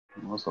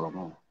Most of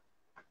them.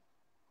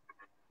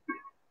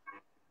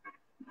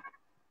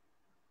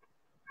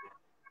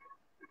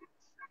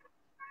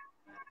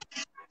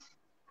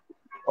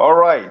 All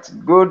right.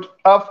 Good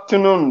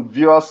afternoon,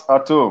 viewers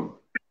at home.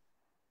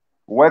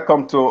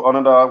 Welcome to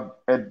another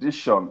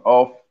edition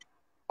of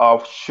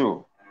our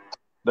show.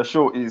 The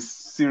show is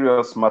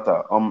Serious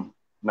Matter on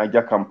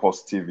Naija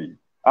Campus TV.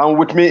 And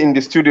with me in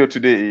the studio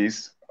today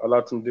is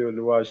Olatunde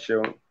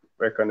Oluwaseun.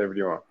 Welcome,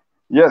 everyone.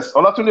 Yes,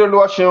 Olatunde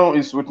Oluwaseun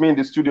is with me in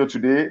the studio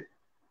today.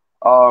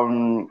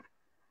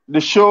 The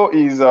show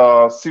is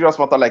Serious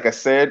Matter, like I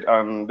said,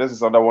 and this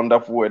is another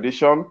wonderful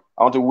edition.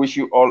 I want to wish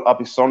you all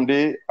happy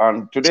Sunday,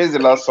 and today is the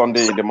last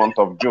Sunday in the month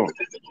of June.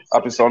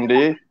 Happy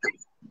Sunday.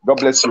 God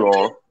bless you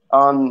all.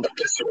 And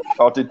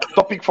the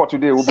topic for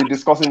today, we'll be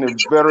discussing a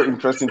very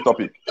interesting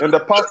topic. In the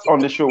past on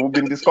the show, we've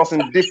been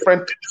discussing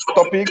different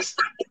topics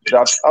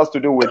that has to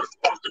do with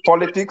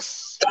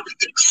politics,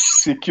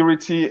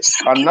 security,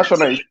 and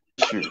national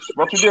issues.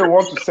 But today, we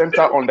want to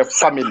center on the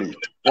family.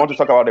 We want to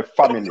talk about the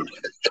family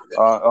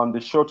on the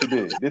show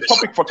today. The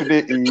topic for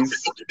today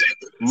is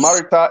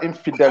marital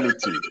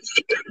infidelity.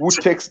 Who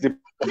takes the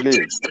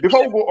blame?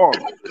 Before we go on,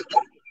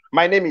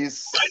 my name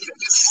is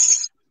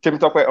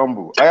Temitope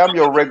Ombu. I am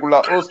your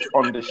regular host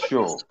on the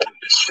show.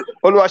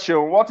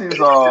 Oluwaseun, what is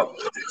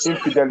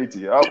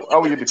infidelity?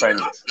 How will you define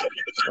it?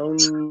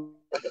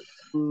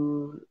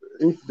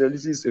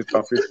 Infidelity is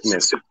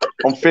unfaithfulness.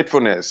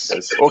 Unfaithfulness.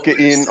 Yes.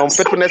 Okay, in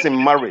unfaithfulness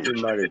in marriage.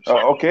 In marriage.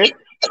 Okay.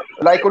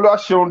 Like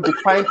Oluwaseun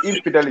defined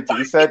infidelity,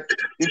 he said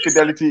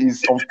infidelity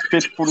is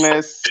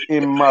unfaithfulness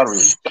in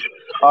marriage.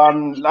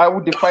 And I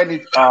would define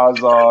it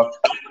as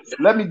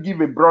let me give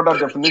a broader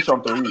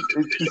definition to it.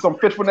 It is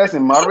unfaithfulness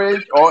in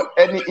marriage or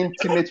any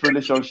intimate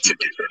relationship.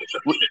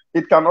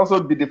 It can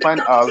also be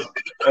defined as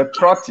a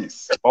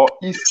practice or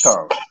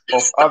instance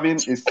of having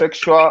a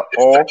sexual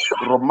or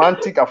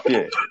romantic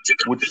affair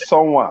with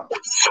someone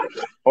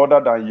other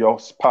than your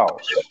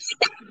spouse.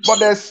 But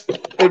there's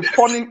a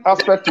funny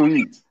aspect to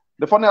it.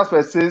 The funny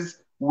aspect says,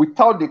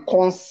 without the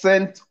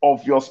consent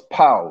of your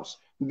spouse.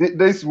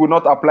 This will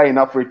not apply in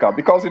Africa,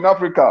 because in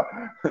Africa,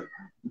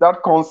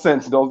 that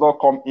consent does not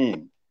come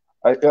in.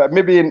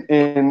 Maybe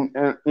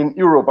in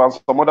Europe and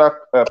some other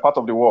part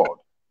of the world,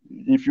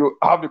 if you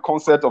have the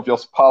consent of your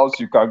spouse,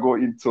 you can go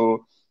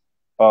into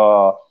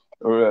a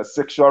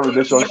sexual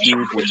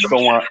relationship with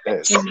someone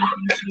else.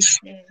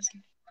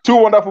 Three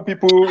wonderful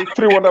people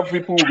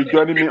will be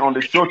joining me on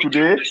the show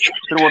today.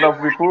 Three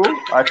wonderful people.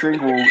 I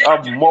think we'll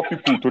have more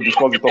people to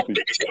discuss the topic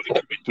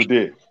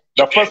today.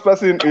 The first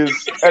person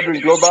is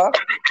Edwin Glover.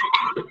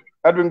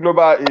 Edwin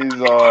Glover is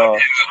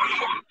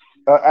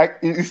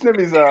his name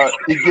is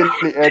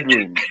Igeli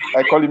Edwin.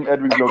 I call him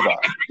Edwin Glover.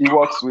 He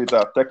works with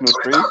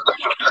Technospray.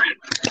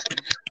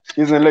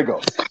 He's in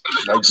Lagos,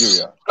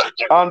 Nigeria.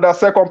 And the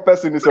second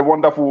person is a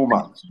wonderful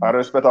woman. I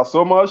respect her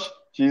so much.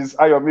 She's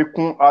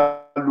Ayomikun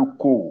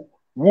Aluko,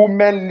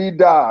 woman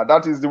leader.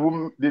 That is the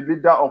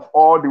leader of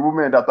all the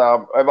women that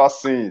I've ever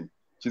seen.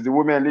 She's the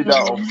woman leader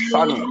of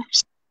SANU.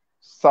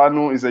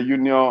 SANU is a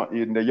union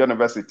in the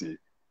university.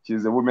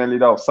 She's the women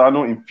leader of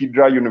SANU in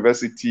Federal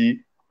University,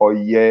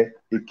 Oye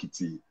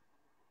Ekiti.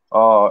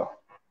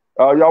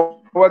 You're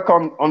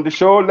welcome on the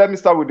show. Let me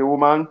start with the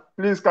woman.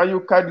 Please, can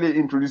you kindly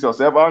introduce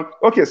yourself?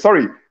 Okay,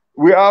 sorry.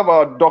 We have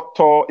a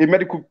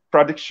medical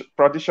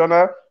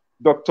practitioner,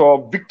 Dr.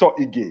 Victor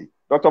Ige.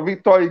 Dr.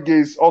 Victor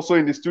Ige is also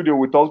in the studio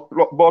with us.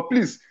 But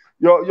please,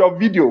 your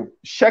video,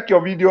 check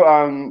your video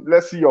and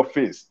let's see your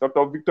face.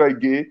 Dr. Victor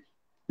Ige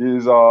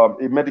is a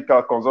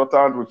medical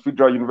consultant with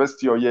Federal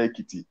University of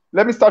Ekiti.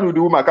 Let me start with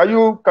the woman. Can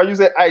you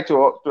say hi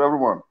to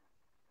everyone?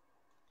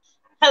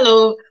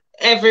 Hello,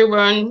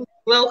 everyone.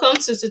 Welcome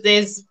to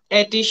today's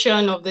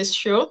edition of this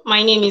show.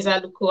 My name is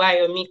Aluko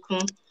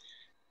Ayomikun.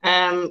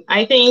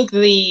 I think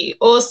the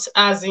host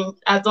has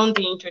done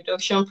the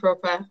introduction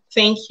proper.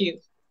 Thank you.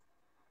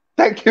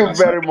 Thank you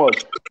very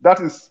much.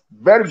 That is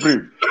very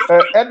brief.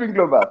 Edwin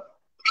Glover.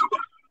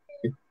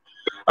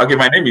 Okay,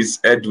 my name is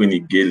Edwin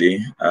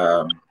Igele.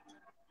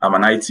 I'm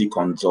an IT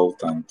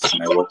consultant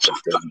and I work with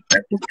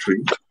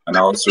Secretary, and I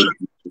also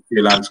do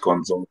freelance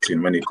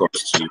consulting when it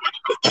comes to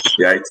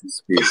the IT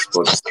space,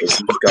 but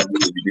specifically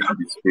within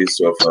the space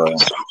of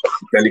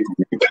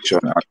telecommunication.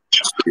 I'm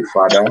a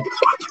father,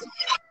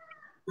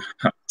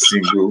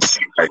 single.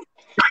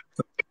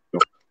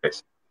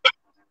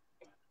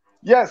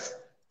 Yes,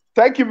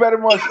 thank you very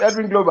much,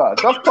 Edwin Glover.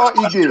 Dr.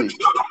 Ige,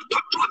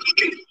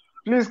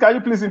 please, can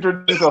you please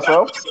introduce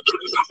yourself?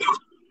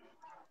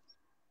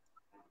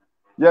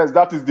 Yes,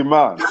 that is the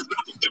man.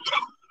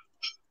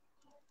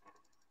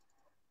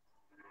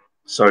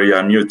 Sorry,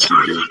 I'm muted.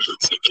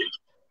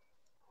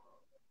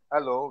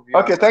 Hello.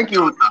 Okay, thank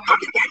you.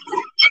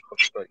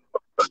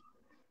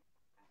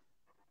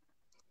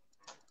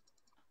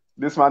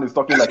 This man is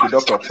talking like a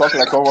doctor, talking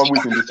like someone who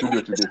is in the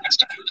studio today.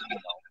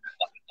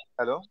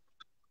 Hello?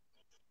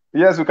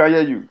 Yes, we can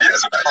hear you.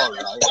 All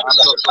right. I'm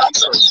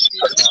Dr.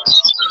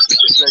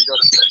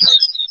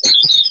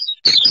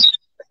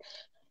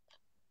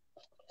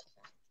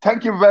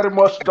 Thank you very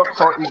much,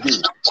 Dr.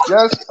 Ige.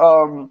 Yes,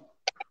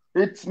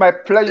 It's my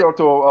pleasure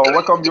to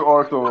welcome you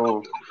all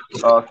to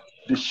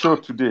the show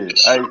today.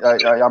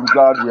 I am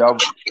glad we have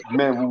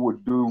men who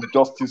would do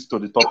justice to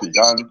the topic,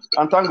 and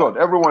thank God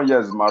everyone here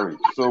is married,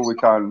 so you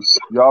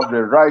have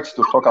the right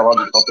to talk about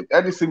the topic.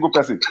 Any single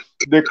person,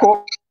 the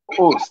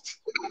co-host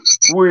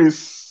who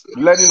is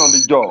learning on the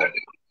job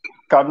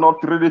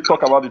cannot really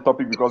talk about the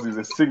topic because he's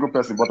a single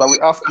person. But I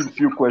will ask him a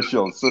few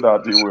questions so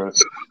that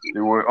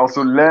he will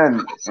also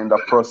learn in the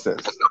process.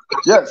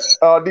 Yes,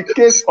 the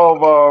case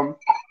of uh,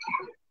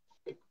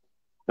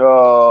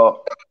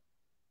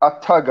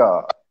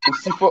 Ataga,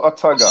 Usifo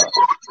Ataga,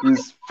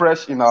 is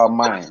fresh in our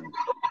mind.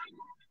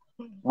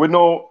 We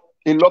know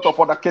a lot of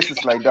other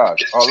cases like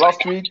that.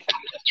 Last week,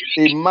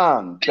 a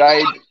man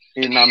died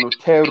in an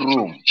hotel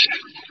room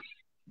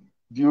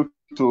due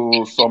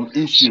to some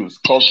issues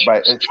caused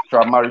by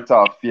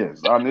extramarital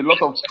affairs. And a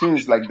lot of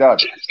things like that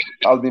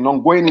have been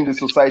ongoing in the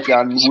society,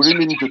 and we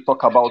really need to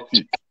talk about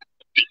it.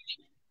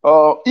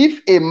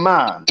 If a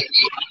man,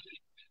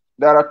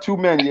 there are two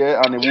men here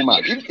and a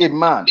woman, if a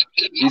man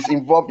is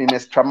involved in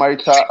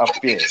extramarital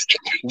affairs,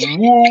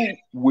 who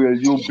will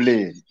you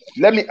blame?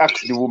 Let me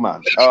ask the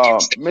woman,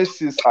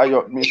 Mrs.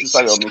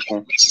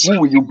 Ayomikun, who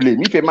will you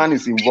blame if a man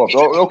is involved?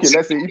 Okay,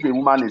 let's say if a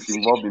woman is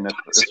involved in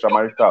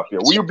extramarital affair,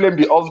 will you blame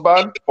the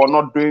husband for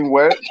not doing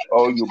well,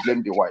 or you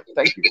blame the wife?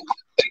 Thank you.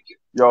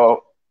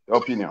 Your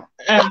opinion.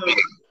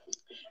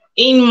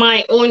 In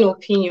my own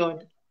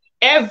opinion,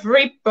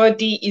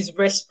 everybody is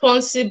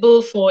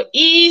responsible for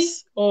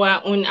his or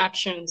her own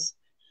actions.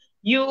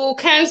 You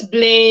can't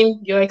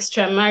blame your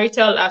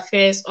extramarital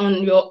affairs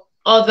on your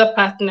other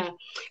partner.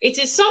 It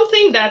is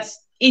something that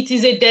it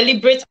is a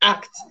deliberate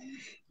act.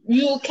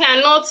 You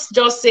cannot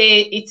just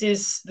say it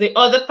is the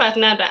other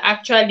partner that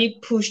actually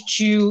pushed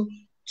you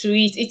to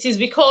it. It is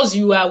because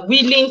you are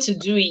willing to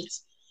do it.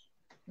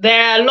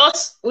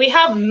 We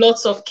have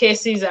lots of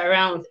cases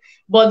around,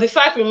 but the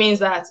fact remains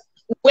that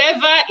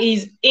whoever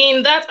is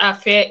in that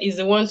affair is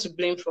the one to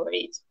blame for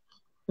it,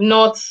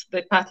 not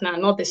the partner,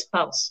 not the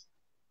spouse.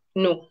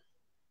 No.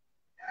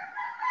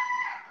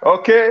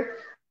 Okay.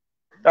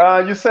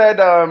 You said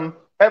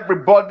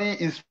everybody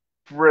is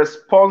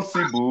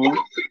responsible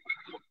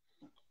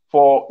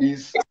for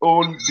his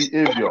own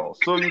behavior,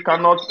 so you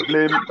cannot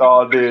blame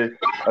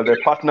the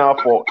partner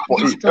for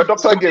it.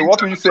 Dr. Again,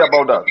 what will you say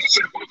about that?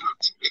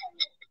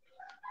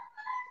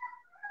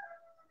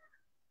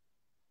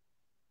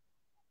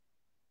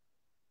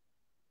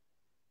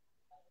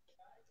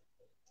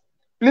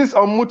 Please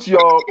unmute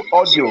your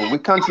audio. We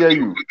can't hear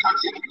you.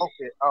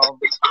 Okay.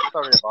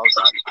 Sorry about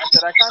that. I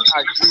said I can't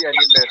agree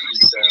any less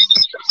with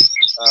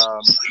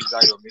Mrs.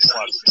 Ayomiko.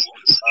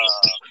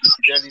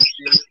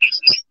 Fidelity,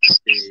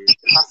 the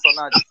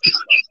personal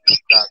decision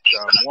that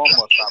one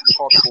must have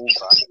thought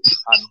over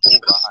and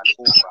over and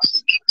over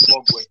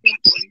before going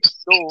into it.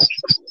 So,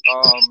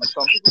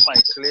 some people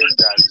might claim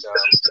that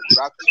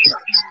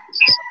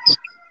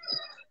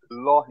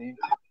law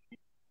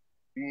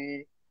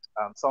be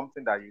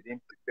something that you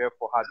didn't prepare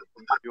for had an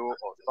issue,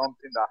 or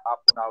something that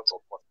happened out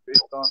of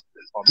frustration,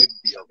 or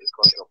maybe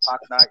because your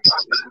partner is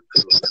able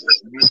to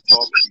meet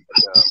up with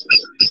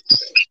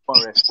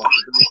one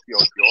responsibility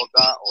or the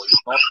other, or is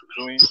not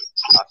doing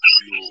as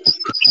you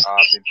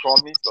have been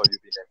promised or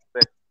you've been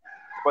expected.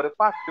 But the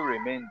fact still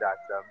remains that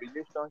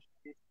relationship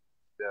is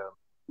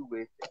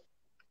two-way thing,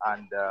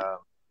 and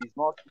it's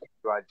not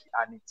gradual,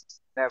 and it's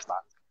never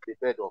the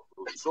bed of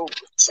roses.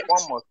 So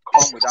one must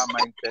come with that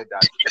mindset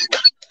that up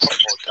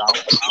or down,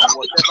 and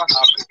whatever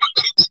happens,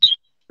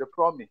 the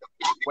promise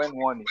when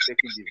one is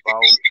taking the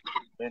vow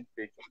then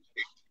faithful,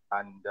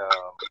 and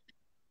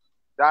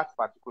that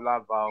particular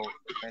vow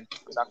meant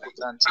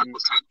constantly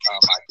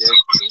adhere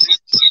to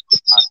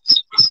at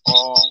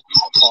all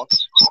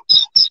costs,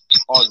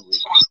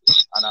 always.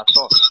 And I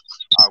thought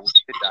I would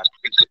say that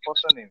it's the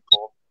person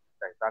involved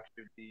that is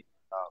actually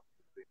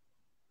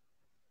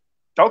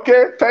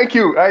Okay, thank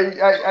you.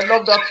 I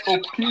love that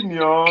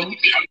opinion.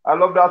 I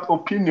love that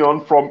opinion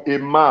from a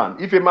man.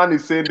 If a man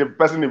is saying the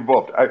person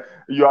involved,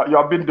 you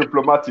are being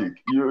diplomatic.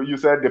 You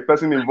said the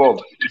person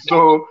involved.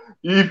 So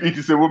if it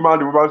is a woman,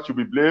 the woman should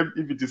be blamed.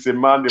 If it is a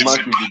man, the man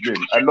should be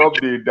blamed. I love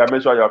the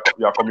dimension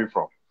you are coming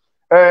from.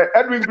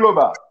 Edwin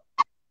Glover,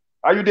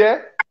 are you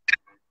there?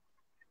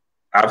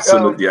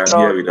 Absolutely, I'm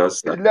here with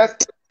us.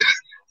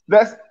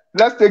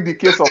 Let's take the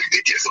case of.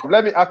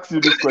 Let me ask you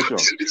this question.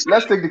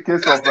 Let's take the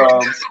case of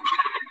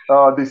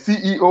the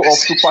CEO of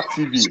Super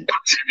TV,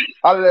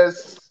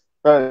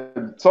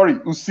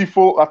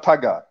 Usifo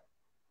Ataga.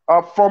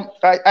 I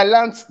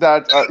learned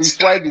that his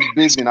wife is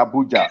based in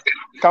Abuja.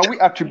 Can we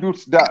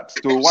attribute that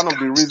to one of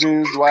the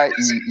reasons why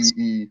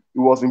he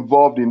was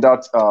involved in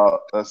that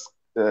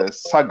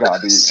saga,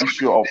 the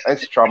issue of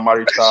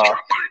extramarital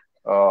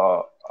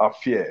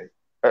affair?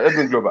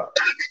 Edwin Glover.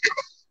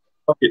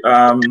 Okay,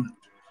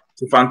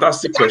 it's a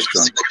fantastic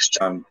question.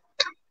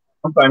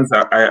 Sometimes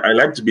I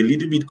like to be a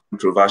little bit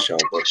controversial,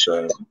 but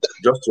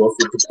just to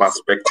also put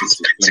perspective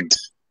to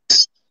things.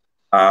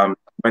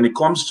 When it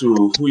comes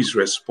to who is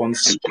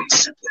responsible,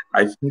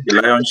 I think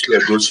the lion's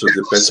share goes to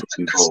the person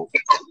involved.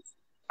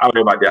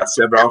 However, there are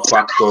several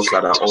factors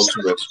that are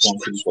also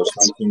responsible for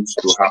something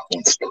to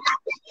happen.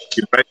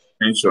 You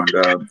mentioned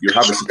you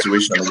have a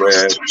situation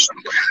where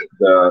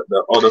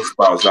the other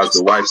spouse, as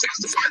the wife,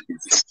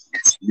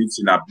 lives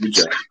in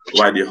Abuja,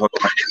 while the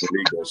husband is in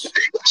Lagos.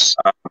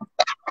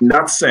 In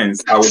that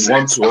sense, I would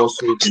want to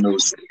also,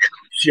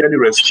 share the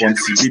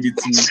responsibility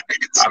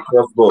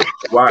across board.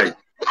 Why?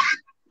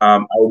 I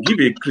will give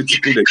a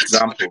critical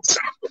example.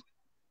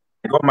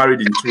 I got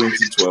married in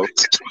 2012.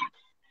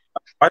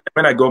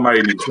 When I got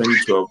married in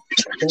 2012,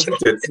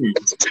 2013,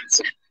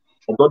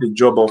 I got a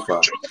job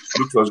offer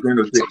which was going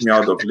to take me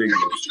out of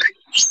Lagos.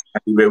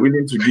 And they were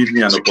willing to give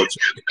me an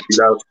opportunity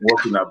without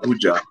working in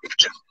Abuja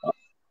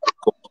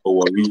or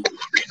Warri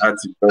at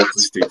the Delta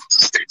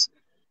State.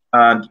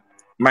 And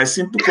my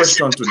simple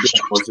question to them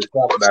was the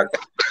fact that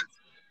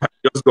I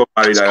just got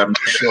married. I am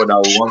not sure that I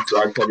want to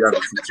actually have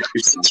a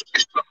situation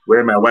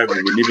where my wife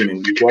will be living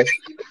in Lagos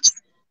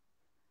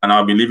and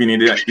I'll be living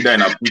either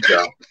in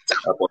Abuja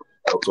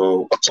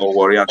or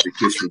Warri, as the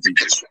case will be.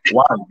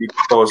 One,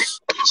 because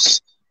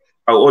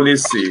I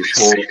always say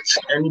for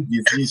any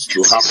disease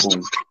to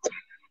happen,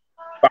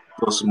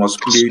 factors must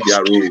play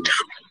their roles.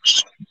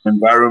 The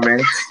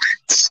environment,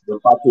 the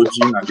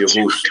pathogen, and the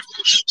host.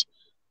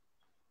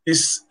 If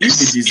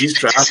the disease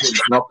triangle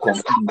is not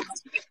complete,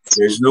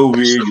 there's no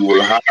way you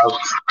will have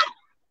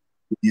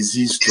the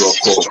disease to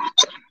occur.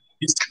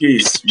 In this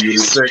case, we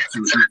refer to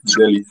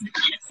infidelity.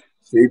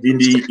 So if in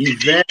the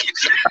event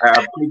I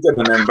have created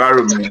an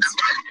environment,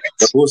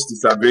 the host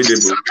is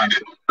available and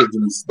the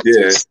pathogen is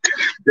there,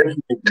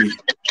 definitely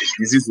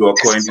disease will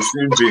occur. In the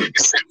same vein,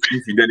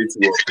 infidelity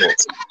will occur.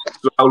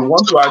 So I would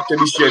want to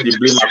actually share the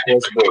blame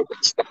across board.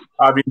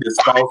 Having the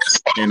spouse,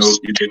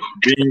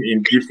 being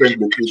in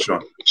different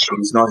locations,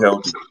 is not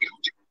healthy.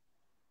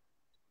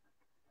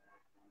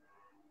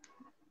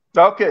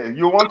 Okay,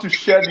 you want to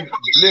share the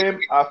blame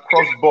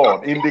across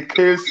board in the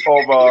case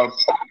of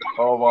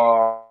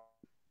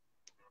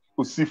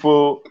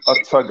Usifo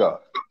Ataga.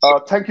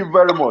 Thank you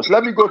very much.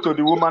 Let me go to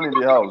the woman in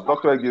the house.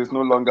 Dr. Ege is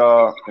no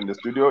longer in the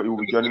studio. He will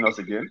be joining us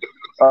again.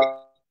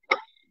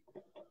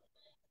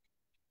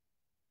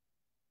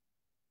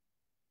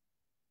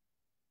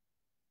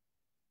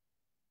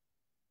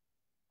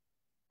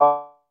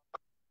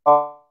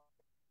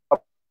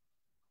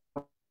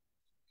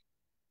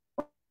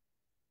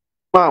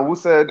 Man who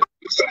said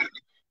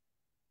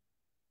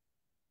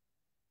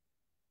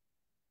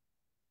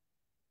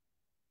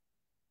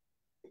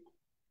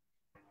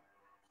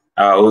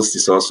Our host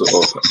is also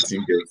off. I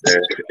think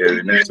there's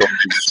a network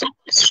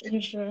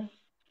issue. Sure.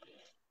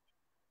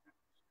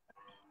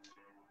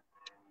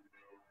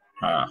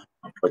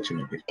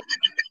 Unfortunately.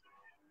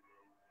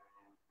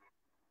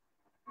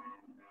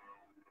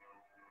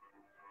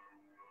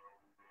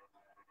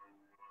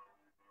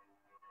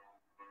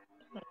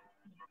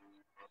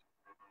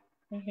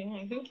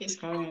 Okay, I think he's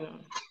coming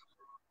on.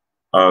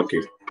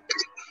 Okay.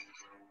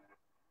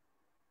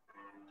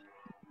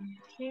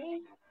 Okay.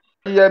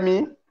 Can you hear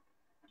me?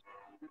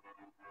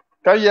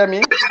 Can you hear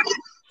me?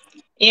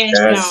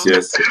 Yes.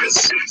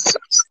 Yes.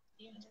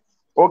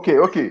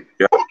 Okay.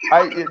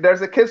 Yeah.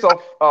 There's a case of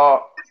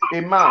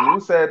a man who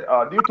said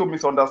due to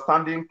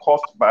misunderstanding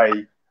caused by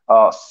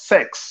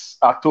sex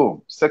at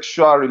home,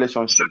 sexual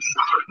relationship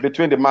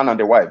between the man and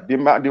the wife. The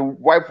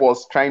wife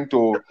was trying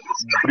to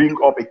bring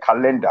up a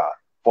calendar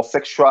for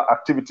sexual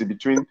activity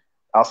between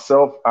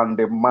herself and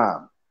the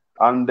man.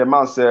 And the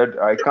man said,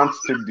 I can't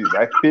take this.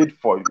 I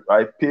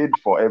paid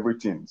for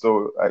everything.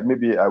 So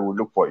maybe I will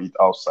look for it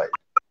outside.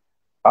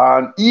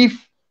 And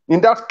if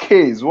in that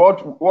case,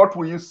 what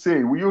will you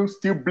say? Will you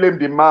still blame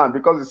the man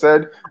because he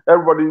said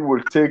everybody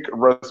will take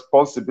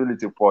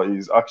responsibility for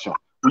his action?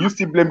 Will you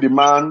still blame the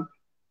man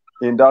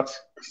in that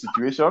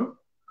situation?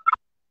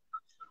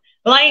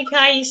 Like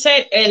I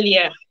said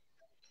earlier,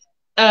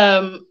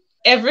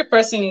 every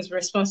person is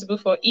responsible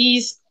for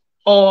his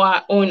or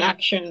her own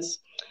actions.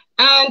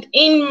 And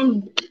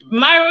in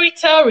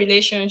marital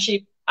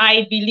relationship,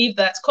 I believe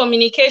that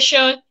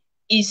communication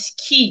is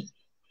key.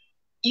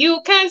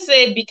 You can't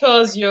say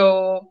because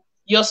your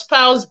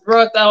spouse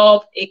brought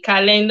up a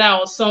calendar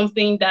or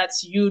something that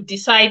you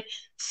decide.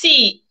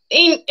 See,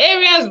 in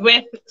areas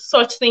where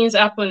such things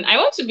happen, I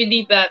want to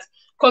believe that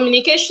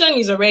communication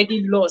is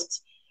already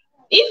lost.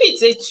 If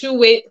it's a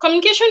two-way,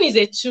 communication is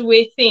a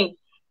two-way thing.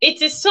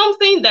 It is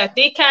something that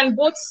they can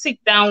both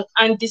sit down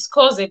and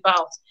discuss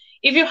about.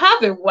 If you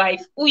have a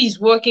wife who is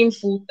working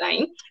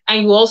full-time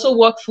and you also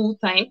work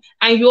full-time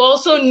and you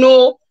also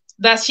know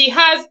that she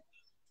has,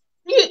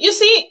 you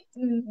see,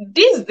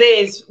 these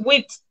days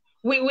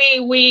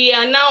we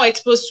are now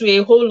exposed to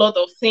a whole lot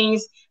of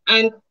things,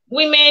 and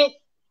women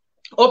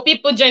or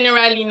people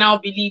generally now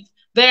believe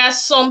there are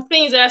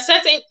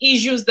certain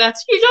issues that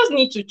you just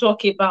need to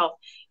talk about.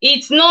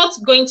 It's not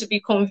going to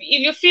be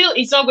if you feel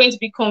it's not going to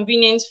be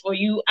convenient for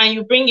you and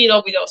you bring it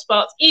up with your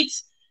spouse,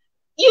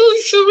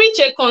 you should reach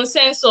a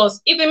consensus.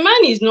 If a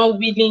man is not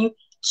willing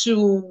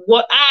to,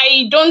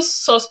 I don't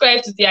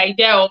subscribe to the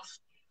idea of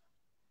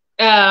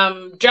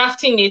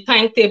drafting a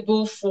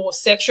timetable for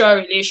sexual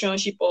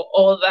relationship or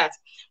all that.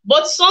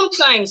 But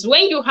sometimes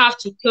when you have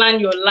to plan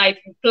your life,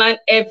 you plan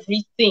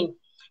everything.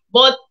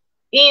 But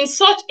in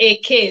such a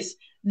case,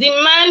 the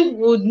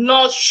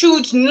man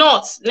should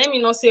not, let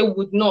me not say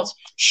would not,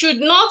 should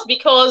not,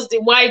 because the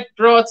wife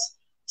brought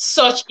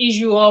such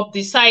issue up,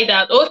 decide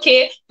that,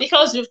 okay,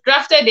 because you've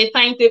drafted a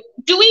timetable,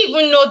 do we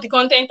even know the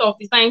content of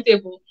the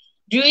timetable?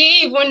 Do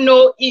we even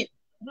know it?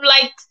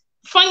 Like,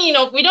 funny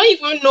enough, we don't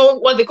even know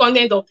what the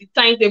content of the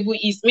timetable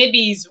is.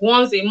 Maybe it's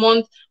once a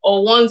month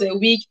or once a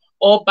week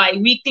or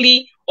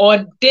bi-weekly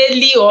or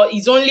daily or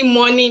it's only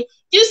morning.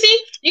 You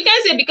see, you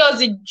can't say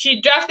because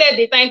she drafted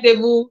the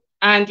timetable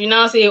and you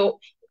now say, oh,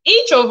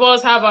 each of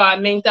us have our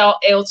mental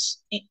health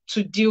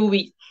to deal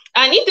with.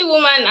 And if the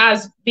woman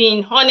has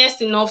been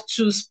honest enough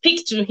to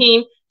speak to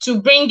him, to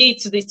bring it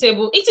to the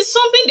table, it is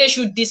something they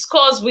should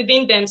discuss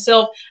within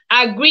themselves,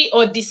 agree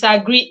or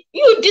disagree.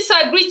 You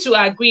disagree to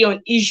agree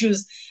on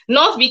issues,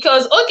 not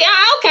because, okay,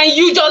 how can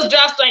you just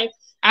draft time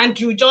and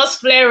you just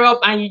flare up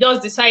and you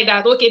just decide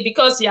that, okay,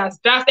 because he has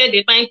drafted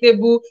the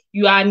timetable,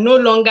 you are no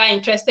longer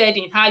interested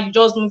in how you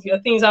just move your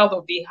things out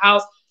of the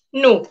house.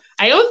 No,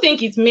 I don't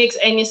think it makes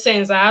any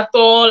sense at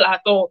all,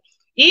 at all.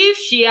 If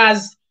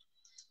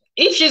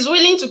she's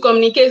willing to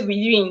communicate with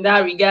you in that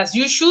regards,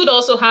 you should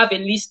also have a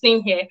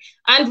listening here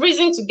and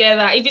reason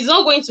together. If it's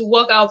not going to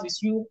work out with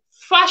you,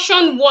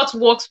 fashion what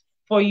works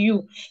for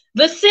you.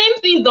 The same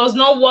thing does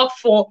not work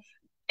for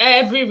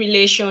every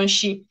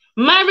relationship.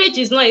 Marriage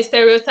is not a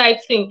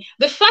stereotype thing.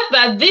 The fact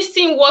that this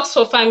thing works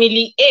for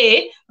family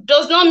A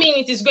does not mean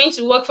it is going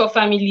to work for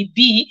family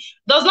B,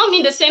 does not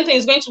mean the same thing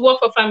is going to work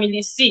for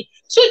family C.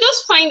 So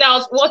just find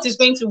out what is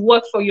going to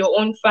work for your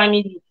own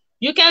family.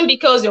 You can't,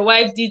 because your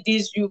wife did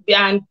this,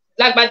 and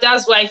like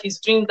Bada's wife is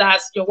doing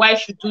that, your wife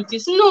should do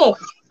this. No,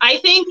 I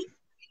think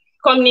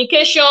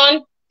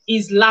communication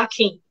is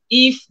lacking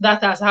if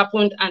that has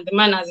happened and the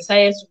man has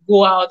decided to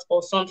go out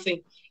or something.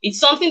 It's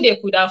something they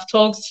could have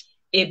talked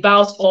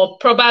about, or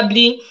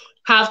probably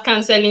have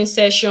counseling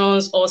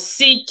sessions or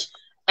seek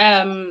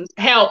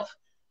help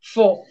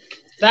for.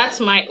 That's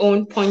my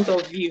own point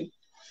of view.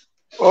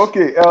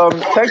 Okay,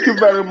 thank you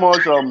very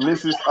much,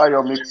 Mrs.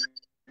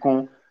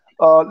 Ayomikun.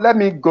 Let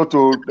me go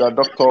to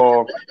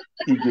Dr.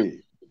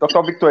 Ige.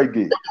 Dr. Victor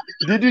Ige.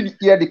 Did you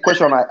hear the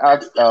question I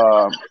asked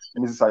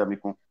Mrs.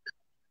 Ayomikun?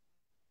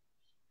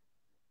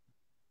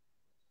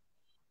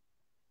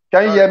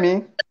 Can you hear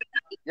me?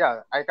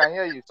 Yeah, I can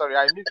hear you. Sorry,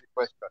 I missed the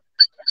question.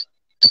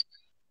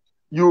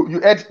 You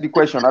heard the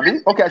question,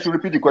 Abi? Okay, I should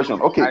repeat the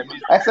question. Okay,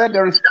 I said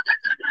there is.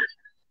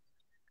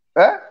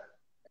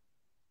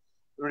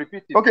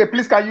 Repeat it. Okay,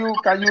 please, can you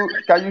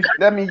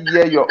let me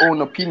hear your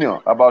own opinion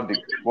about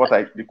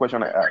the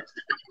question I asked.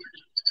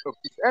 So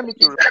please let me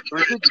to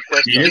repeat the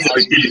question. Yes,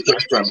 repeat the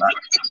question.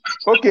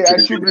 Okay, I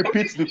should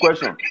repeat the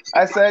question.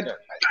 I said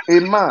a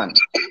man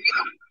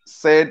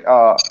said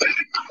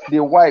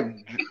the wife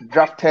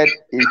drafted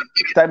a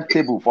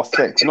timetable for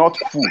sex, not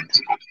food,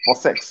 for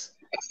sex.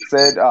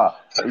 Said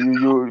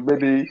you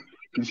maybe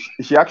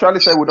she actually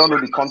said we don't know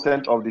the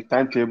content of the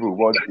timetable,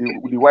 but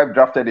the wife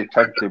drafted a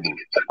timetable,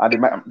 and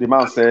the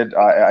man said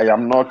I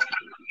am not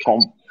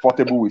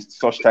comfortable with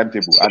such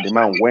timetable, and the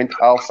man went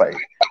outside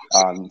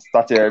and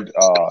started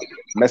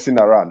messing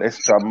around,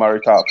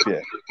 extramarital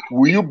affair.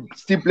 Will you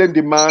still blame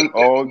the man,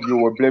 or you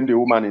will blame the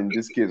woman in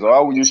this case, or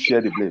how will you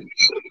share the blame?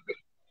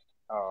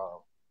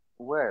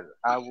 Well,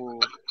 I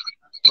would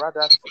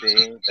rather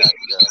say that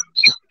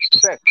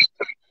sex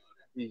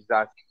is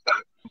as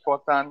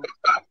important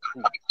as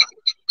food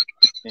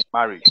in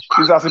marriage.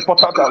 It's as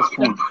important as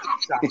food.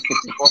 It's as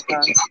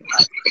important as food.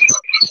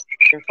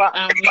 In fact,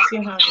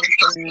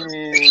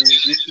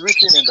 it's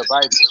written in the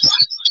Bible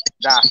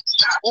that,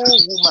 "Oh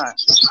woman,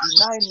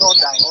 deny not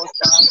thy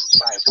husband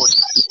thy body,"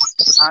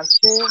 and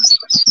same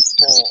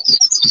for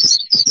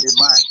the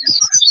man.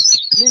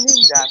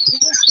 Meaning that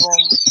even from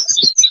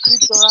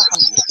scriptural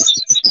angle,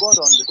 God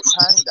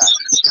understands that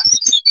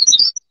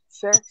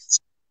sex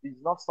is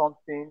not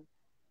something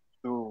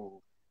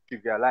to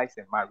trivialize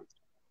in marriage.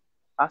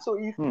 And so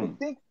if you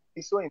think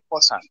it's so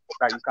important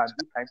that you can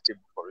do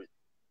timetable for it,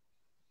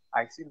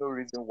 I see no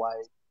reason why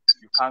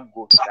you can't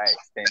go to that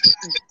extent.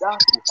 If that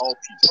will help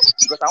you.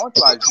 Because I want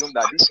to assume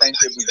that this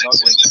timetable is not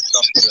going to be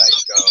something like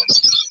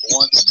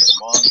once in a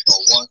month or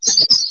once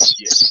in a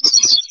year.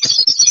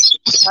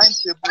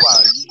 Timetable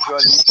are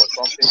usually for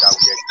something that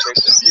we expect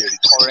to be a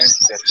recurrent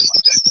decimal,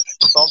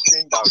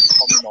 something that will be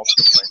coming up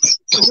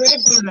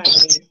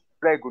frequently.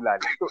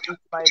 Regularly. So it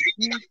might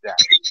be that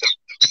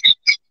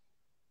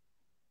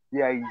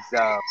there is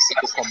a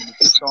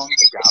communication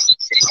gap,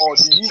 or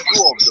the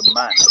ego of the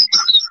man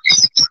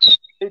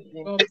made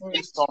him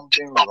see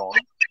something wrong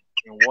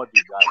in what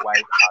his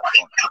wife has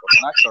done. But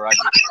naturally,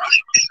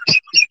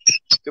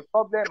 the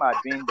problem has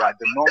been that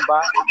the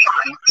number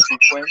is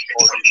infrequent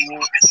or too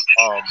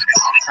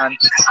handy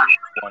to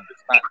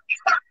understand.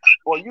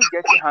 But you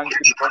getting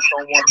angry because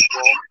someone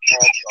brought up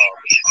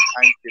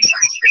timetable,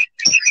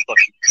 because the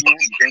two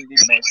is only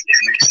meant to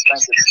be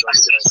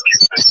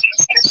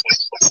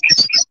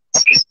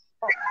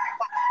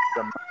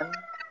the man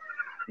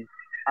is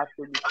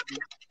absolutely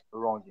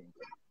wrong in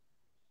this.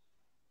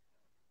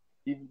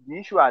 The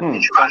issue has been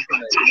something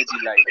that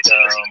maybe like is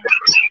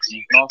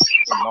not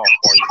enough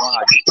or is not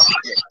had it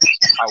yet.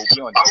 I will be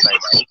on the side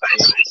that okay,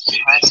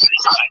 you have to,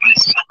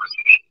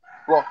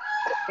 but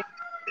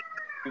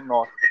do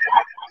not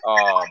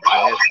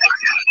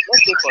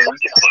let's say for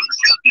instance,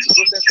 in the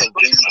process of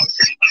going out,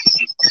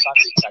 you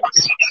contact a child.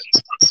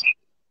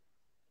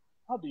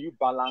 How do you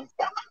balance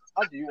that?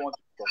 How do you want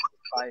to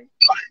justify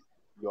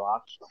your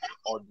action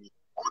or the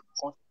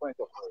consequence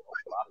of your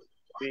action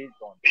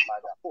based on the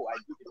fact that, oh, I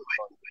did it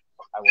because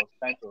I was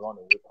trying to run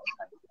away from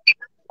time,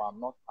 but I'm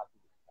not happy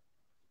with that.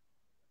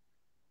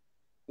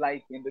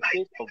 Like in the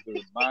case of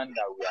the man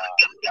that we are,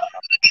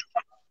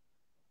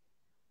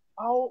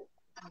 how,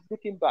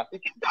 looking back,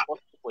 if it's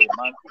possible for a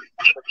man to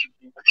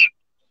effectively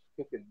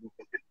take a look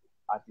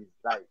at his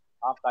life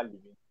after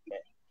living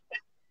there,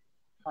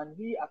 can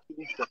he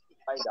actually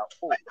justify that,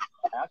 oh, I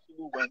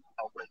actually went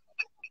out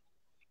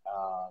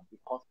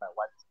because my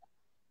wife,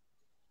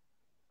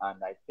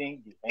 and I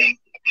think the end.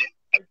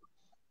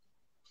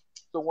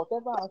 So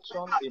whatever action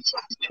a man is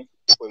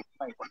for a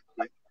man to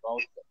take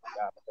about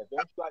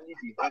eventually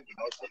the end will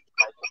not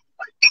justify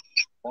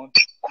want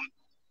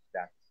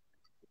that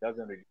it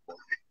doesn't really work.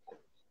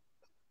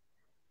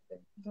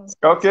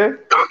 Okay.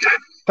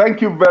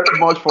 Thank you very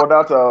much for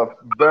that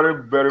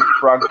very, very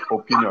frank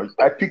opinion.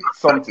 I picked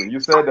something. You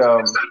said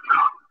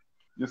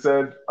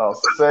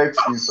sex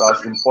is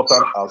as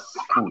important as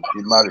food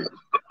in marriage.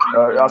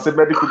 As a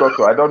medical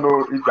doctor, I don't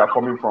know if you're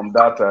coming from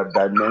that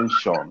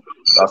dimension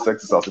that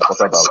sex is as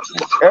important as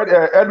food.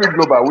 Edwin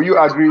Global, will you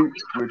agree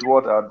with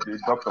what the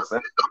doctor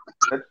said?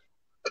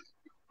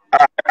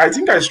 I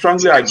think I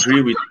strongly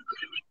agree with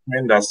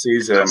men that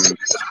says as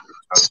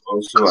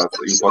also as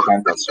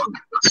important as food.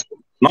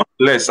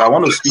 Nonetheless, I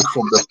want to speak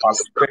from the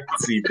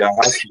perspective that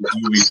has to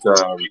do with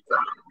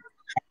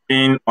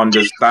having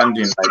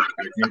understanding, like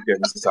I think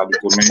Mrs.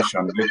 Aluko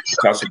mentioned, it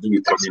has to do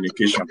with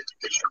communication.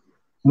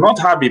 Not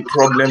have a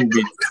problem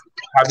with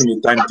having a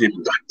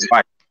timetable.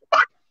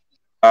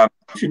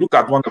 If you look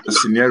at one of the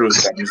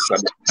scenarios that Mrs.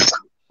 Aluko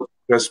with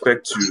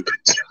respect to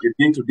the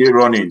day-to-day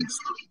runnings,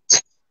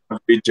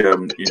 which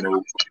and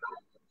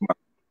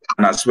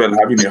as well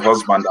having a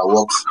husband that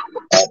works,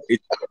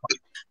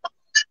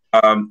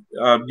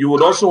 you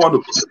would also want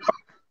to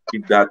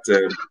put that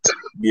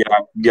we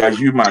are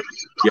human,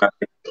 we are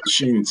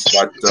machines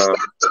that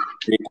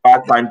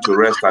require time to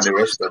rest and the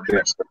rest of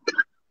them.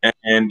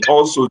 And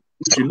also,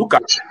 if you look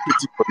at the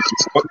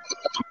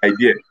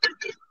idea,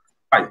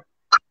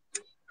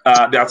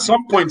 there are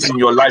some points in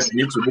your life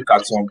you need to look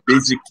at some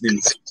basic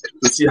things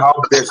to see how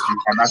best you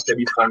can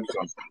actually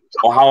function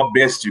or how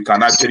best you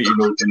can actually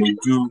do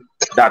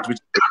that which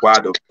is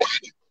required of you.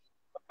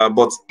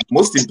 But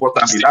most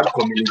importantly, that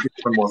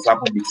communication must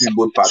happen between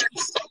both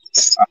parties.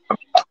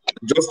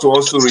 Just to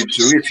also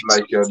reiterate,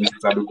 like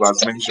Mr. Aluko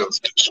has mentioned,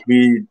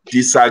 we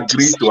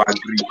disagree to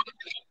agree.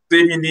 So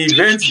in the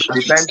event that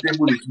the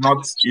timetable is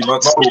not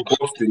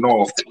robust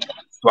enough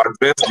to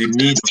address the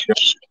needs,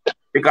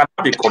 we can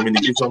have a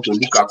communication to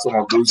look at some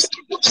of those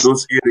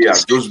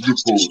areas, those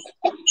loopholes,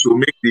 to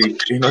make the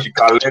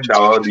calendar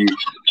or the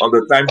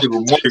timetable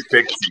more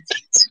effective.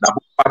 That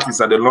both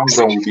parties at the long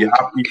run will be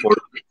happy for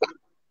it.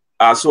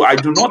 So I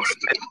will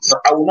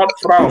not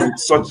frown with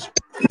such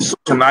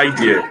an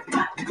idea.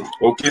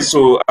 Okay,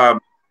 so I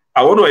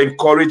want to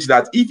encourage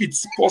that if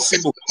it's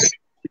possible,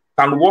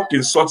 can work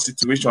in such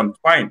situation,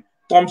 fine.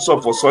 Thumbs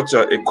up for such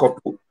a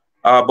couple.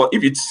 But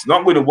if it's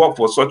not going to work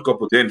for such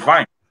couple, then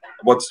fine.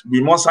 But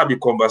we must have the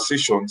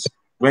conversations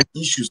when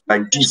issues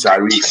like this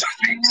are raised,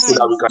 so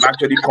that we can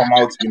actually come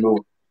out,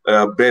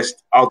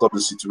 best out of the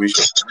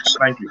situation.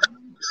 Thank you.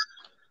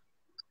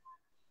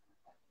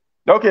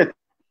 Okay,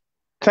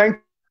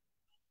 thank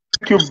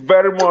you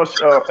very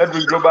much,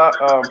 Edwin Global.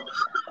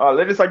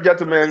 Ladies and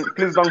gentlemen,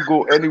 please don't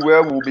go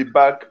anywhere. We'll be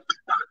back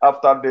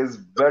after this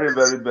very,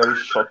 very, very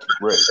short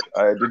break.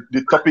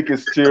 The topic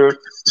is still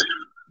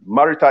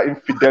marital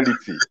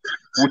infidelity.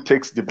 Who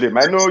takes the blame?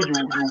 I know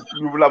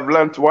you will have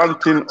learned one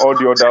thing or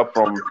the other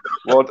from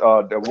what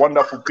the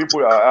wonderful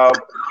people I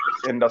have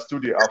in the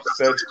studio have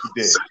said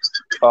today.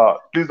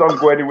 Please don't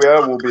go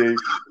anywhere. We'll be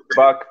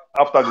back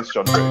after this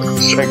short break.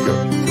 Thank you.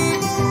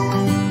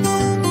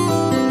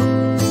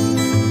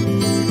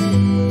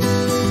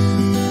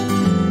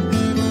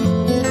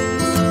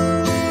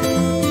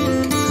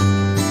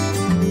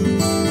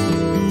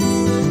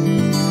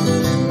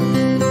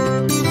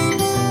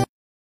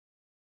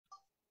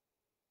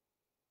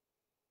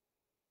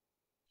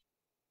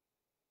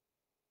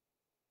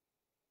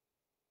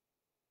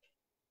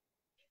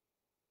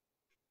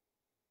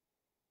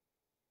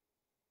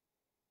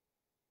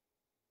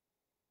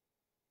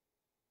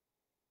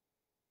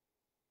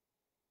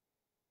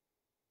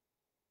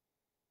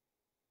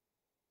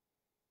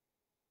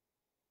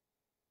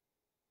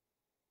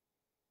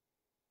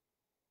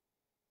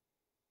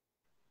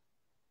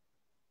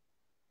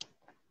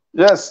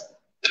 Yes.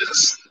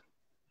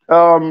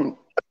 You're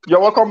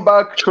welcome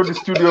back to the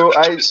studio.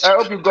 I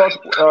hope you got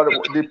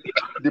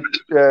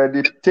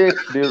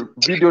the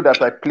video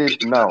that I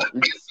played now.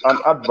 It's an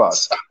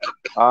advert,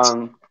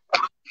 and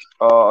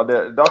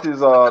that is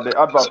the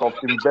advert of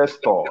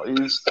investor.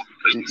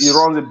 He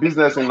runs a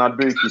business in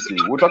Ado Ekiti.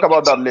 We'll talk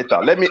about that later.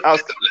 Let me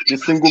ask the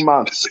single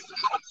man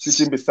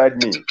sitting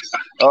beside me.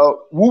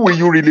 Who will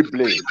you really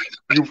blame?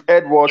 You've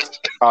heard what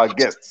our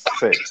guests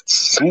said.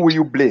 Who will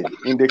you blame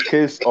in the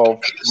case of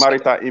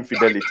marital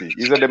infidelity?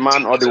 Is it the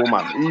man or the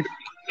woman? If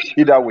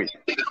either way.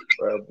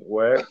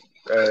 Well,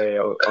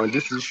 on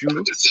this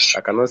issue,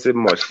 I cannot say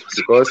much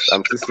because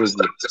I'm still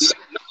single.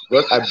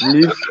 But I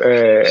believe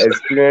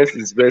experience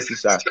is best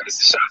teacher.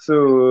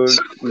 So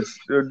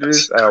with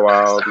this,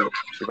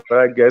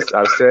 our guests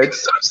have said,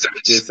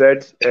 they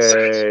said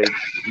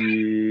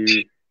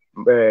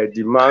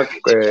the man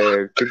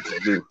take the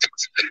blame.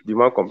 The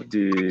man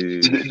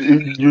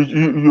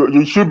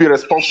you should be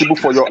responsible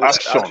for your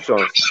actions.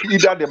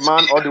 Either the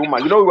man or the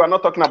woman. You know, we are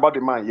not talking about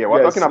the man here.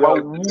 We're talking about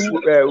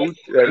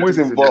who is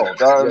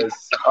involved.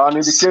 Yes. And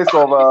in the case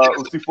of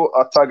Usifo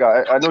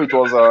Ataga, I know it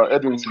was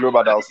Edwin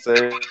Global that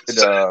said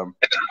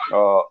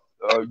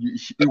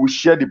he will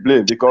share the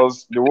blame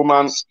because the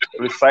woman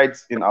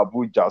resides in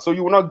Abuja. So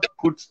you will not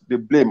put the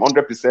blame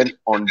 100%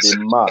 on the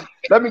man.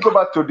 Let me go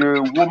back to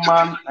the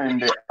woman in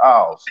the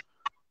house.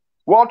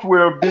 What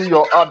will be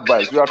your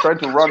advice? We are trying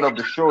to round up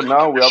the show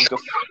now. We have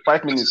just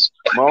 5 minutes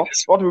more.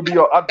 What will be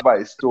your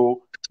advice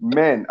to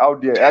men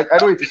out there? I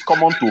know it is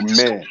common to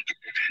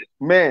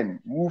men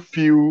who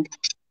feel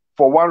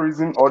for one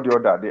reason or the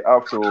other they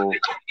have to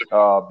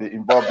be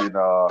involved in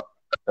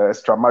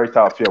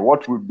extramarital affair.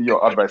 What would be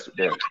your advice to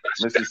them,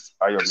 Mrs.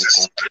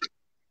 Ayomiko?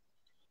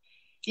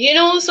 You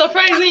know,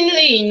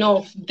 surprisingly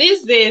enough,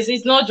 these days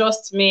it's not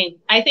just men.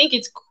 I think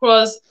it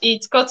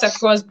cuts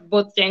across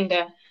both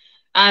gender.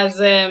 As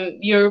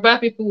Yoruba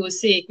people will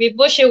say, so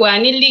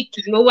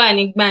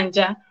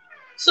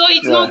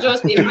it's not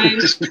just a man,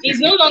 it's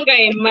no longer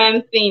a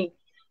man thing.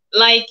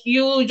 Like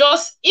you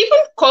just, even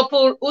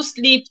couple who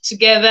sleep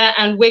together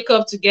and wake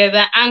up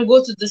together and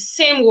go to the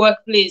same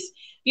workplace,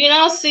 you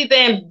now see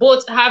them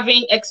both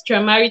having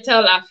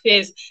extramarital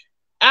affairs.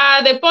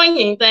 The point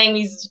in time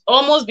is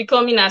almost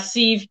becoming as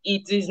if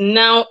it is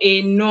now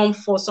a norm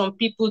for some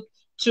people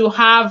to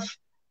have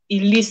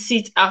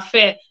illicit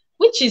affair,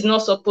 which is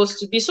not supposed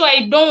to be. So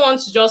I don't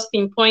want to just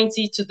pinpoint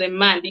it to the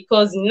man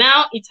because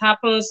now it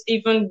happens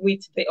even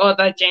with the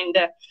other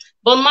gender.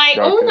 But my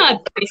own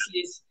advice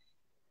is,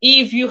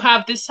 if you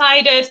have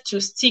decided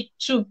to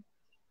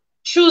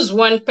choose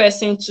one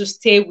person to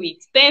stay with,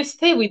 then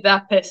stay with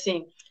that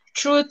person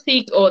through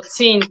thick or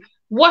thin.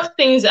 Work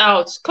things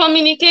out,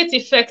 communicate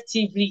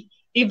effectively.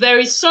 If there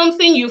is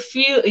something you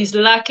feel is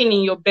lacking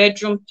in your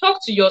bedroom, talk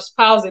to your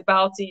spouse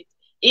about it.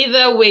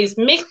 Either ways,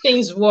 make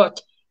things work.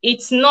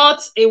 It's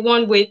not a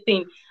one-way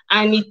thing,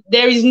 and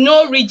there is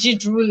no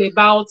rigid rule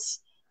about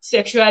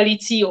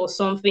sexuality or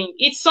something.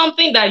 It's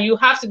something that you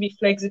have to be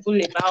flexible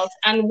about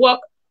and work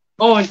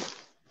on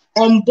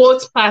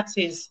both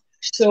parties.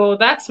 So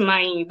that's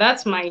my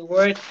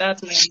word.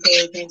 That's my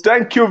encouragement.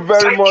 Thank you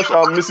very much,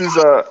 Mrs.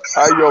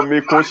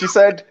 Ayomiko. She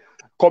said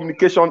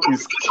communication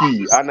is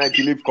key, and I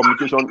believe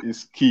communication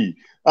is key.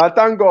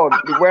 Thank God,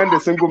 when the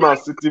single man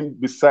sitting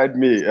beside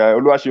me,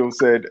 Oluwaseun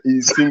said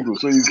he's single,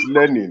 so he's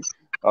learning.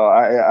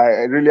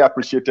 I really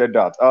appreciated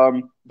that.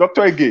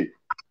 Dr. Ege,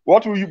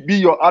 what will be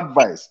your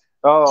advice?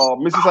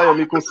 Mrs.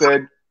 Ayomiko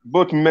said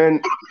both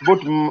men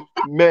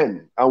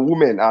and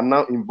women are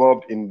now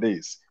involved in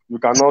this. You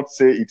cannot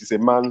say it is a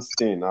man's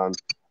thing, and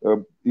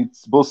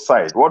it's both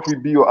sides. What will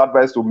be your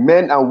advice to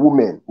men and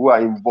women who are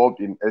involved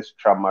in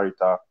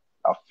extramarital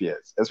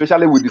affairs,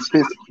 especially with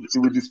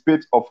the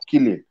spate of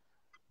killing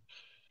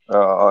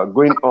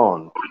going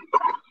on?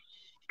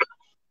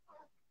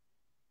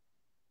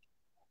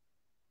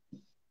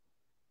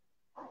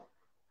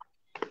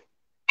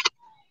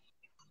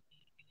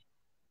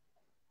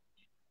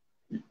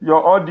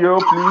 Your audio,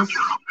 please.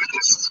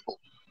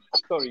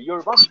 Sorry,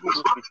 Yoruba people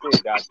used to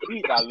say that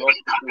we that love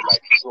people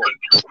like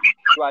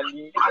God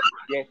usually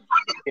get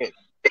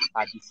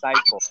at the sight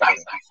of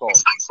sword.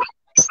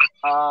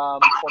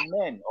 For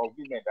men or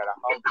women that are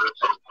out there,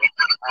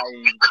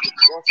 I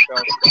just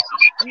felt that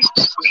if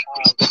they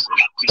have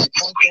the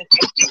content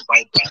of the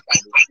Bible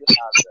and they still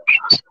have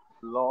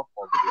the love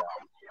of their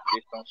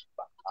relationship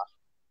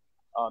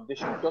and they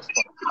should just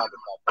have the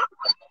Bible.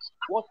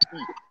 What if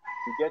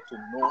you get to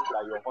know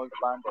that your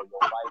husband or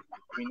your wife is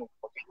doing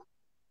what?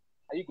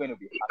 Are you going to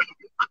be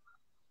happy?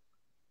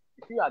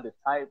 If you are the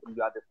type,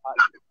 you are the part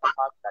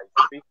that is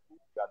faithful,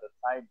 you are the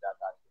type that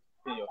has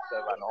seen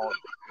yourself and all,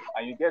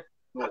 and you get to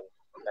know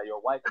that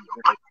your wife is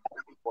going to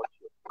support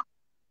you,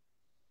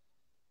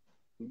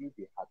 will you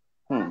be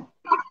happy?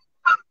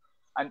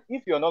 And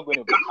if you're not going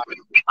to be happy,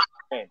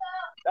 then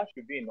that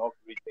should be enough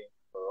reason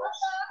for us.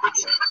 That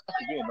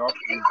should be enough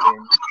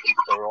reason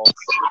for us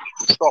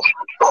to stop.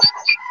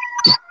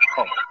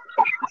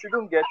 We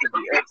shouldn't get to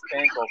the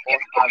extent of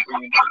us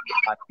having an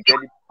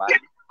infidelity man,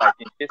 like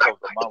in case of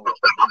the man we're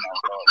talking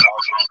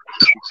about.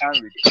 We can't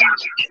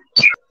reduce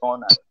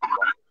on and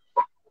on.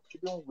 We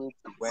shouldn't wait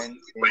to when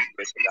things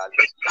get to that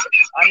level.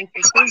 And if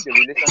you think the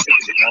relationship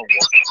is not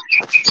working,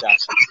 that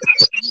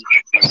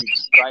you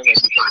try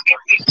everything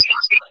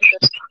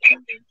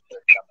possible.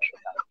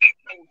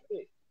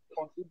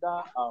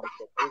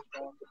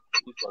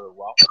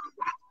 now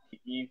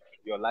if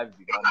your life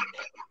did not mean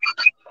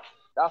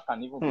that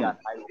can even be an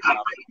eye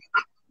opener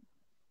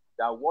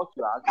that what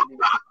you are actually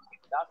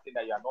that thing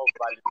that you are not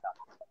valued at.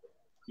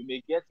 You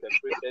may get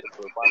separated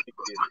for 1 week,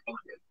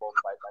 days, 4,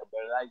 5, and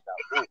realize that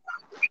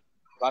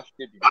you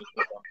actually be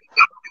missing something,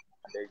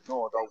 and there is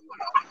no other woman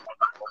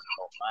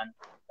or man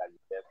that you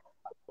left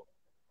at all.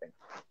 Thank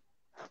you.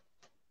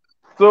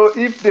 So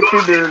if they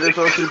feel the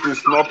relationship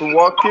is not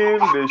working,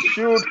 they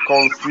should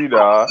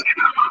consider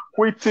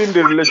quitting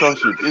the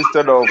relationship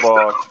instead of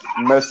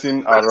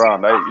messing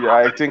around.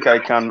 I think I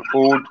can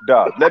hold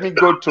that. Let me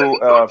go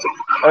to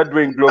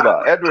Edwin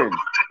Glover. Edwin,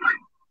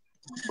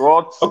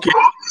 what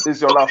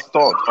is your last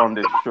thought on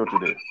the show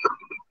today?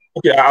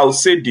 Okay, I'll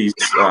say this.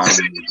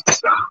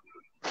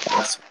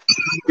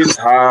 Always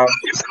have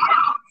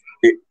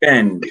the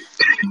end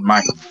in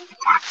mind.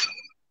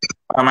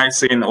 What am I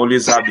saying?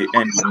 Always have the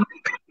end in mind.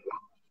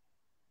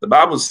 The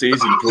Bible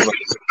says in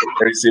Proverbs,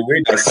 there is a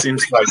way that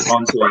seems right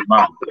unto a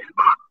man,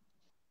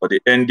 but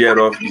the end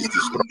thereof is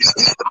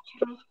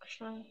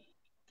destruction.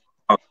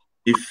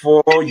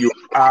 Before you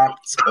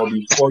act or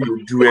before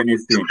you do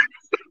anything,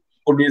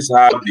 always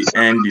have the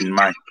end in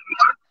mind.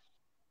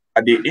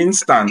 At the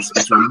instance,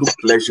 it will look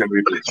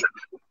pleasurable,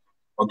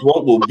 but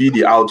what will be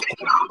the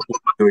outcome,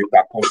 the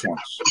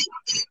repercussions?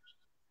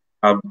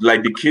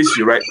 Like the case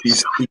you rightly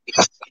speak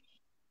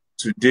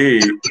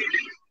today,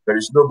 there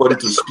is nobody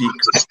to speak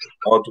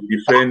or to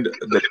defend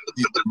the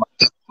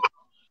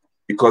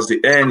because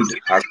the end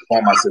has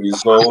come as a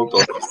result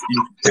of his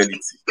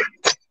infidelity.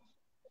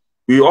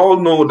 We all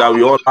know that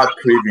we all have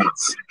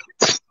cravings.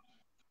 It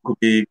could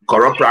be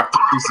corrupt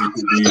practices, it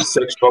could be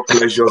sexual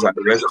pleasures and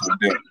the rest of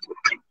them.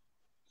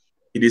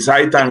 It is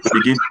high time we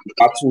begin to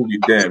battle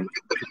with them,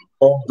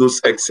 all those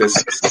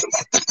excesses.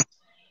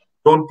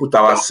 Don't put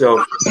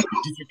ourselves in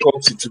a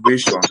difficult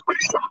situation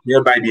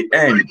whereby the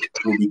end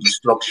will be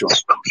destruction,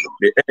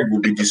 the end will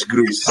be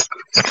disgrace,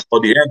 or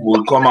the end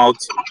will come out,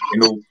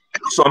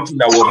 something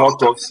that will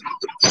hurt us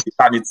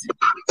eternity.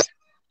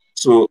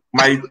 So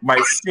my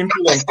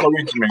simple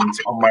encouragement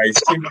or my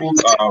simple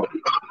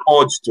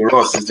urge to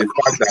us is the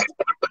fact that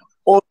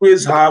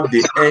always have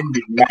the end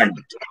in mind.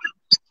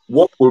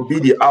 What will be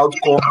the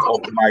outcome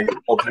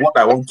of what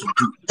I want to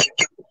do?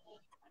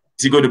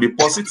 Is it going to be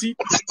positive?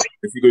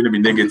 Is it going to be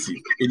negative?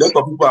 A lot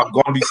of people have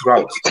gone this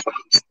route,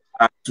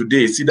 and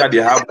today see that they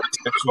have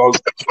sexual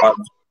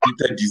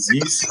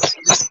disease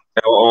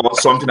or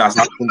something has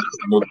happened.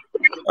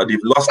 They've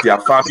lost their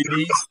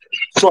families.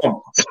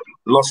 Some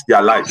lost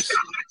their lives.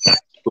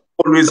 So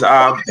always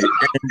have the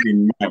end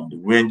in mind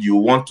when you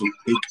want to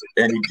take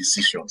any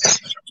decision.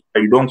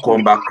 You don't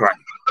come back crying.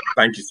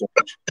 Thank you so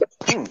much.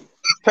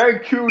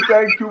 Thank you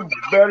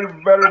very,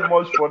 very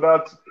much for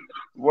that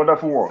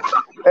wonderful one.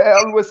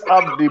 Always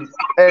have the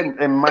end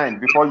in mind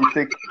before you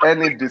take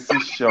any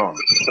decision.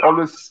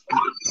 Always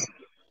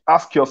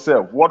ask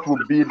yourself, what will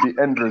be the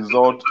end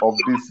result of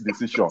this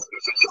decision?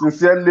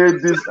 Sincerely,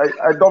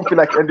 I don't feel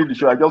like ending the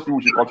show. I just feel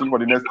we should continue for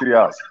the next 3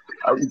 hours.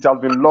 It has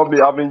been lovely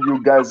having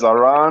you guys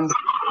around.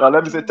 Now,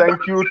 let me say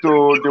thank you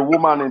to the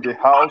woman in the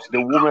house,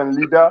 the woman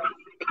leader,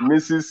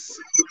 Mrs.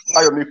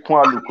 Ayomi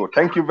Kwaluko.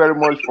 Thank you very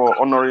much for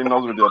honoring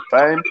us with your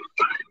time.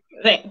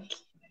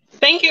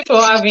 Thank you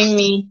for having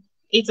me.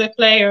 It's a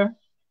pleasure.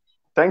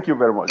 Thank you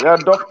very much. Yeah,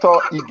 Dr.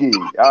 Ige,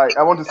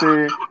 I want to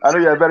say, I know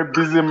you're a very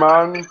busy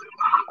man.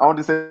 I want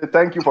to say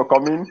thank you for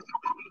coming.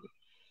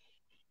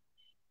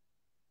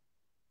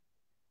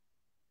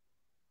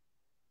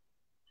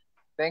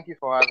 Thank you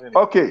for having me.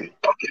 Okay.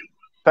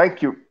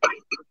 Thank you.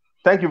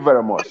 Thank you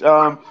very much.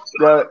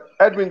 The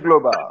Edwin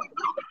Glover,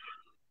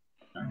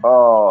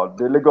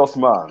 the Lagos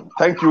man.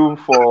 Thank you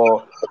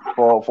for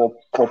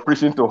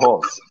preaching to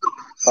us.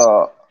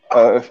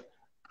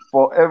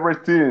 For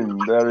everything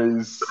there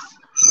is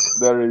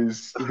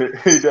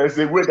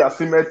a way that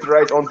seemeth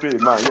right unto a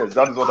man. Yes,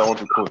 that is what I want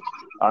to quote.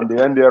 And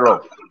the end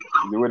thereof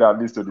is the way that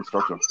leads to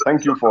destruction.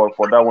 Thank you for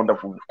that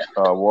wonderful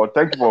word.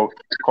 Thank you for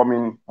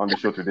coming on the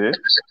show today.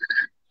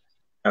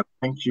 And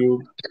thank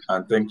you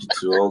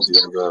to all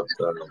the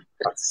other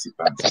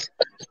participants.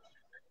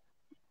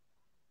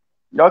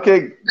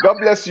 Okay, God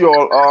bless you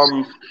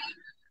all.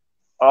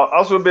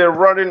 As we'll be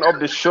running up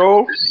the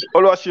show,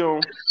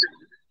 Oluwaseun,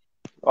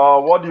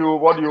 what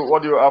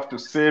do you have to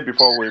say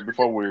before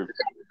we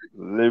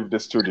leave the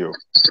studio?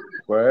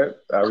 Well,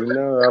 I will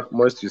not have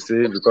much to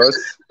say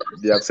because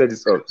they have said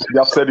it all. They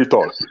have said it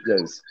all.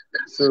 Yes.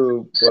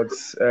 So, but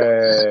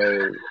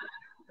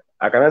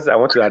I cannot say I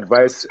want to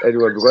advise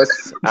anyone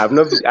because I've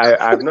not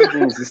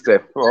been in the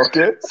system.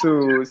 Okay.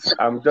 So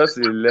I'm just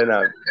a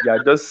learner. They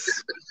are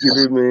just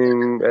giving me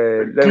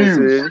let me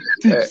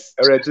say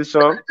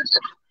orientation,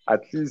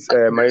 at least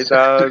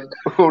marital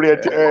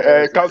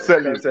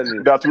counseling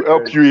that will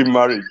help you in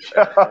marriage.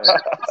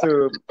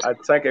 So I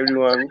thank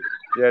everyone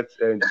here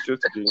in the show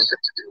today.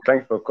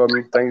 Thank you for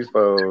coming. Thank you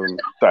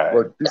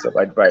for piece of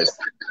advice.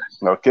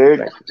 Okay.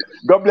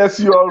 God bless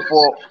you all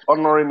for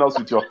honoring us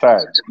with your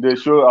time. The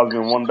show has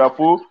been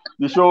wonderful.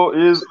 The show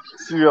is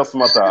serious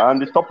matter,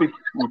 and the topic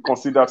we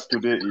considered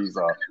today is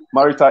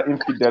marital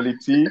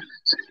infidelity.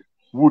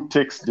 who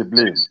takes the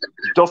blame.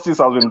 Justice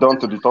has been done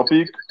to the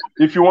topic.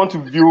 If you want to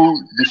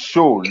view the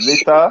show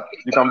later,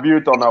 you can view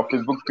it on our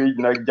Facebook page,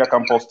 Naija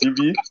Campus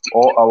TV,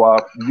 or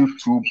our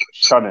YouTube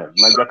channel,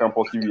 Naija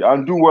Campus TV.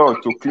 And do well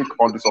to click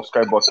on the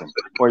subscribe button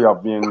when you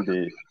are viewing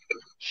the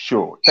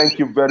show. Thank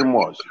you very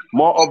much.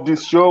 More of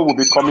this show will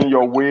be coming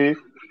your way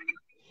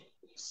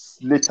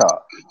later.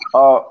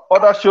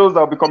 Other shows that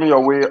will be coming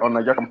your way on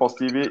Naija Campus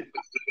TV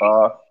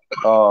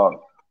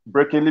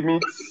Breaking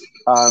Limits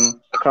and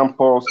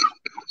Campus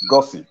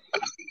Gossip.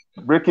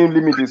 Breaking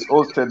Limit is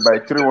hosted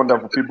by three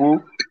wonderful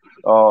people,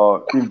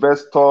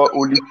 Investor,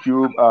 Oli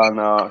Cube, and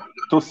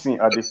Tosin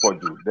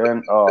Adepoju.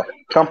 Then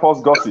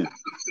Campus Gossip.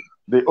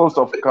 The host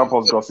of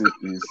Campus Gossip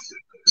is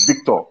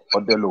Victor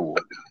Odelowo.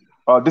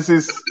 This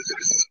is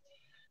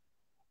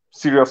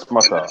Serious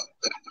Matter,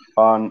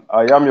 and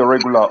I am your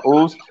regular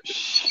host.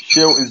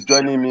 Shale is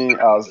joining me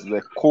as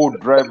the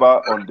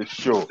co-driver on the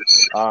show,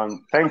 and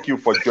thank you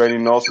for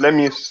joining us. Let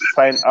me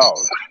sign out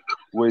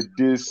with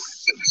this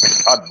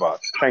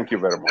advert. Thank you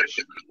very much.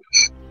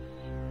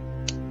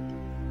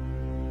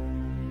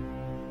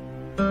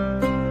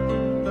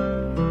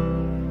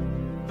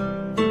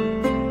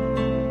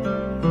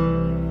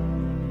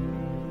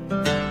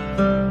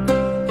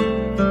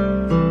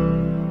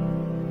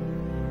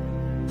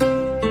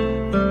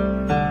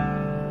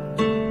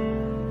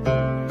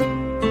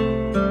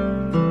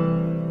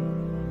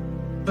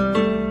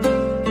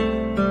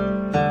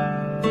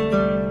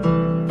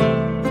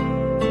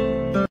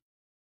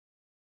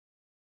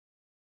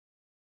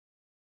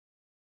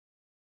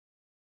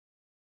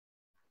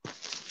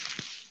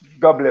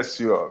 God bless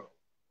you all.